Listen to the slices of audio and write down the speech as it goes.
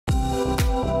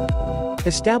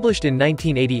Established in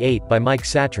 1988 by Mike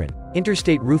Satran,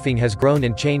 Interstate Roofing has grown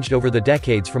and changed over the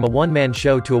decades from a one-man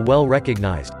show to a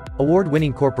well-recognized,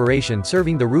 award-winning corporation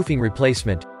serving the roofing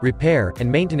replacement, repair,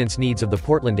 and maintenance needs of the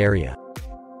Portland area.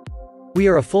 We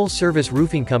are a full-service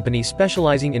roofing company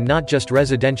specializing in not just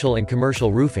residential and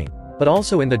commercial roofing, but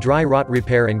also in the dry rot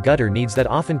repair and gutter needs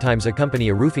that oftentimes accompany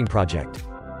a roofing project.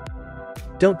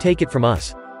 Don't take it from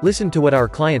us. Listen to what our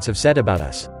clients have said about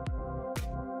us.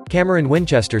 Cameron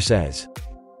Winchester says,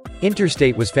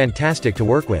 "Interstate was fantastic to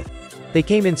work with. They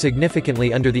came in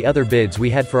significantly under the other bids we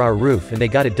had for our roof and they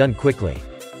got it done quickly.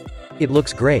 It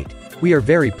looks great. We are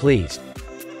very pleased."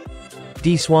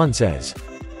 Swan says,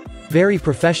 "Very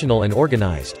professional and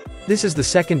organized. This is the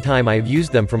second time I have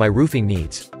used them for my roofing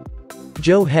needs.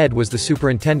 Joe Head was the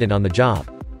superintendent on the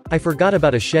job. I forgot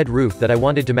about a shed roof that I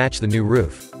wanted to match the new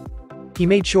roof. He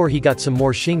made sure he got some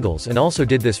more shingles and also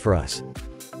did this for us.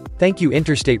 Thank you,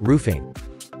 Interstate Roofing.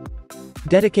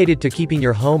 Dedicated to keeping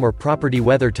your home or property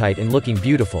weathertight and looking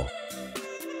beautiful.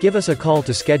 Give us a call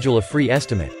to schedule a free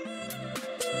estimate.